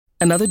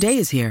Another day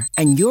is here,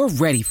 and you're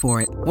ready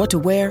for it. What to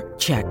wear?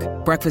 Check.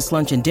 Breakfast,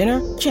 lunch, and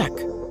dinner? Check.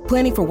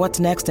 Planning for what's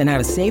next and how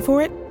to save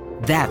for it?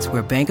 That's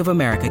where Bank of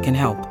America can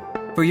help.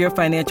 For your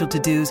financial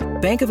to-dos,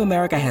 Bank of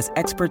America has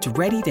experts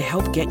ready to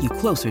help get you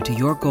closer to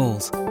your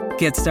goals.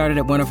 Get started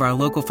at one of our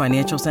local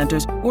financial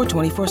centers or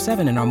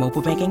 24/7 in our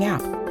mobile banking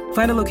app.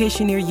 Find a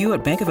location near you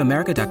at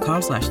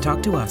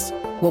bankofamerica.com/talktous.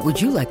 What would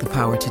you like the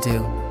power to do?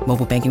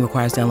 Mobile banking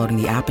requires downloading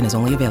the app and is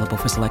only available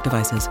for select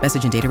devices.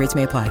 Message and data rates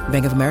may apply.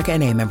 Bank of America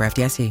N.A., member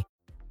FDIC.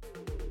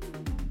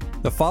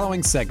 The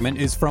following segment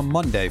is from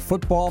Monday,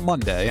 Football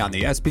Monday, on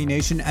the SB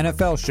Nation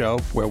NFL Show,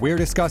 where we're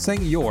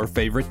discussing your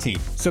favorite team.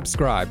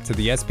 Subscribe to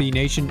the SB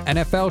Nation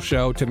NFL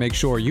Show to make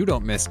sure you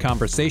don't miss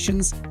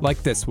conversations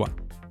like this one.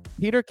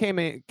 Peter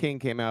King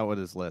came out with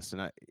his list,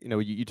 and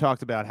you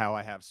talked about how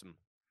I have some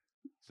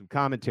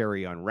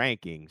commentary on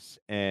rankings,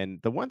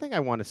 and the one thing I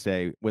want to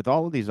say with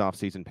all of these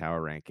offseason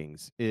power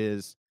rankings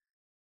is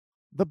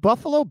the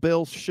Buffalo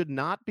Bills should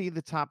not be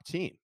the top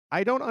team.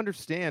 I don't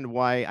understand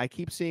why I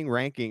keep seeing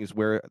rankings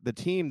where the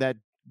team that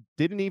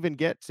didn't even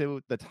get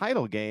to the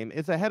title game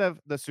is ahead of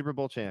the Super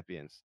Bowl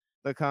champions,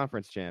 the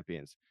conference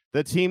champions.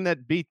 The team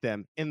that beat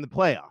them in the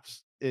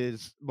playoffs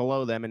is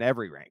below them in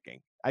every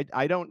ranking.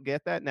 I don't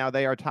get that. Now,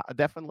 they are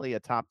definitely a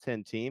top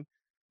 10 team,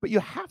 but you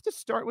have to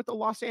start with the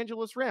Los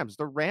Angeles Rams.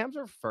 The Rams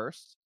are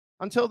first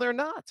until they're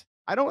not.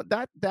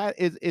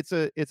 It's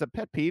a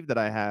pet peeve that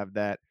I have,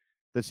 that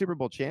the Super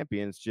Bowl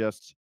champions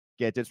just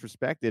get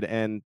disrespected,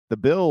 and the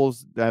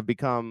Bills that have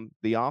become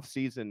the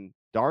offseason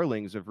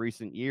darlings of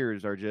recent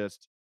years are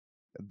just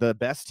the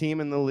best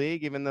team in the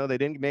league, even though they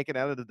didn't make it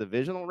out of the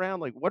divisional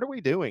round. Like, what are we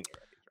doing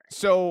here?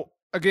 So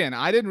again,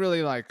 I didn't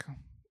really have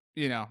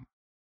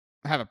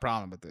a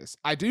problem with this.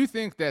 I do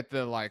think that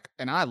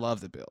and I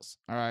love the Bills.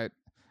 All right.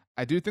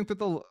 I do think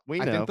that I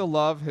think the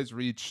love has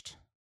reached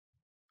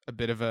a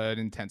bit of an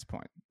intense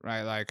point,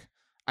 right? Like,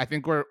 I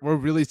think we're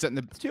really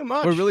setting too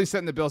much. We're really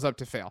setting the Bills up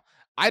to fail.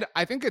 I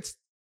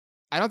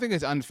don't think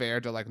it's unfair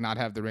to not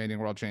have the reigning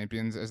world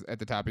champions at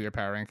the top of your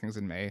power rankings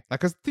in May.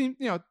 Cause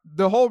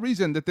the whole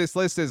reason that this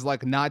list is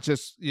not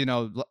just,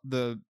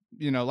 the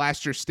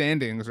last year's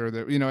standings or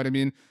the, you know what I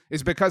mean,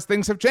 is because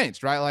things have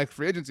changed, right? Like,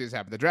 free agency has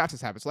happened, the draft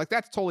has happened. So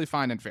that's totally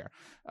fine and fair.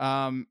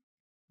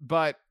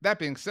 But that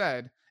being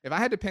said, if I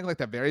had to pick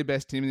the very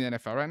best team in the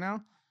NFL right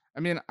now, I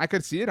mean, I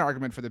could see an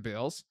argument for the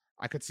Bills.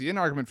 I could see an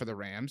argument for the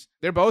Rams.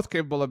 They're both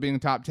capable of being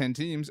top 10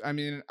 teams. I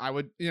mean, I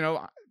would,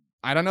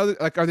 I don't know,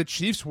 are the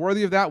Chiefs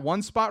worthy of that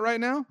one spot right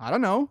now? I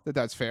don't know that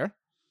that's fair.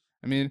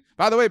 I mean,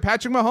 by the way,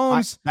 Patrick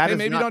Mahomes,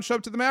 don't show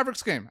up to the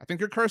Mavericks game. I think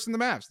you're cursing the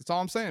Mavs. That's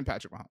all I'm saying,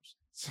 Patrick Mahomes.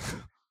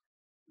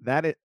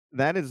 That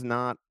is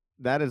not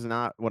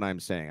what I'm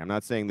saying. I'm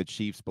not saying the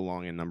Chiefs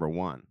belong in number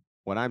one.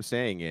 What I'm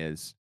saying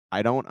is,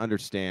 I don't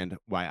understand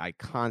why I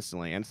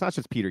constantly, and it's not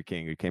just Peter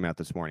King who came out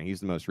this morning, he's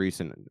the most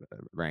recent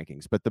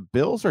rankings, but the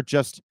Bills are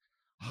just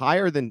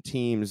higher than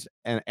teams,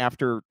 and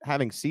after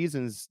having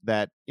seasons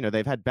that,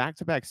 they've had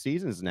back-to-back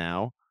seasons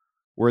now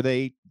where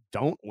they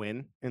don't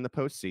win in the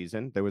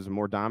postseason. There was a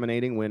more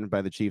dominating win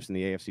by the Chiefs in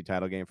the AFC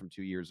title game from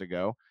 2 years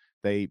ago.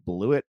 They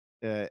blew it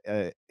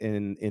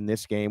in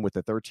this game with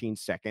the 13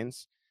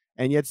 seconds,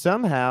 and yet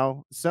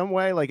somehow, some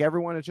way,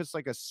 everyone is just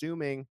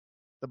assuming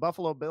the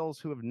Buffalo Bills,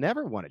 who have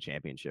never won a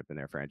championship in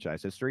their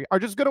franchise history, are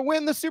just going to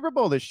win the Super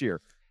Bowl this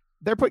year.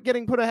 They're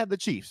getting put ahead of the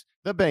Chiefs,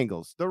 the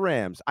Bengals, the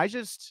Rams. I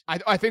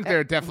think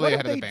they're definitely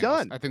ahead of the Bengals.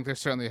 Done? I think they're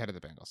certainly ahead of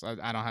the Bengals.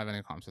 I don't have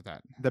any qualms with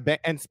that.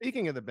 And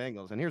speaking of the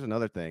Bengals, and here's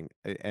another thing,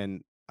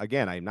 and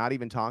again, I'm not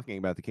even talking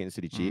about the Kansas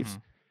City Chiefs.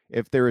 Mm-hmm.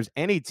 If there is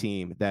any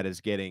team that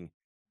is getting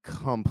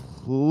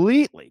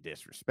completely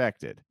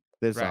disrespected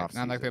this offseason,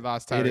 not like they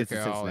lost Tyreek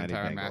Hill and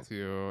Tyrann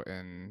Mathieu,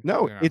 and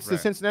it's the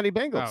Cincinnati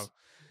Bengals. Oh.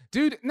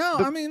 Dude, no,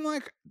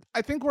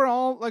 I think we're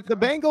all the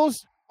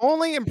Bengals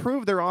only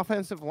improved their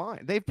offensive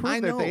line. They've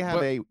proved that they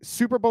have a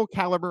Super Bowl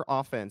caliber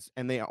offense,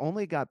 and they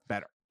only got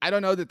better. I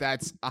don't know that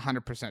that's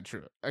 100%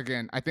 true.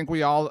 Again, I think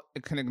we all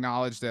can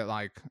acknowledge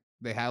that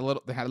they had a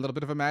little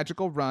bit of a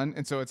magical run,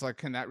 and so it's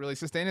can that really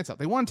sustain itself?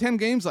 They won 10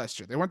 games last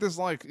year. They weren't this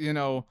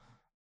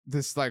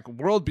this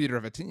world beater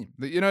of a team.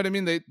 You know what I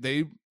mean? They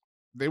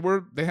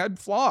had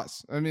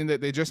flaws. I mean,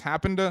 they just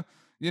happened to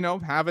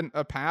have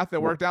a path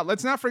that worked out.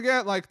 Let's not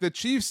forget the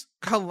Chiefs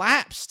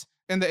collapsed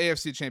in the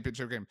AFC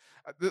Championship game.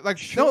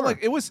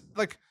 It was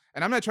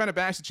and I'm not trying to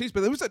bash the Chiefs,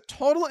 but it was a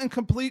total and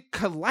complete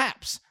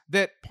collapse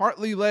that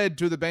partly led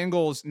to the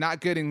Bengals not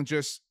getting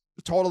just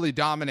totally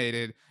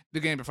dominated the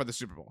game before the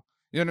Super Bowl.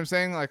 You know what I'm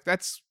saying?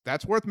 That's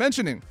worth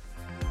mentioning.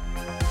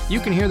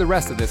 You can hear the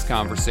rest of this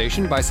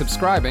conversation by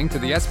subscribing to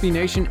the SB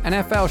Nation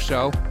NFL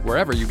Show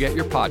wherever you get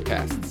your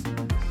podcasts.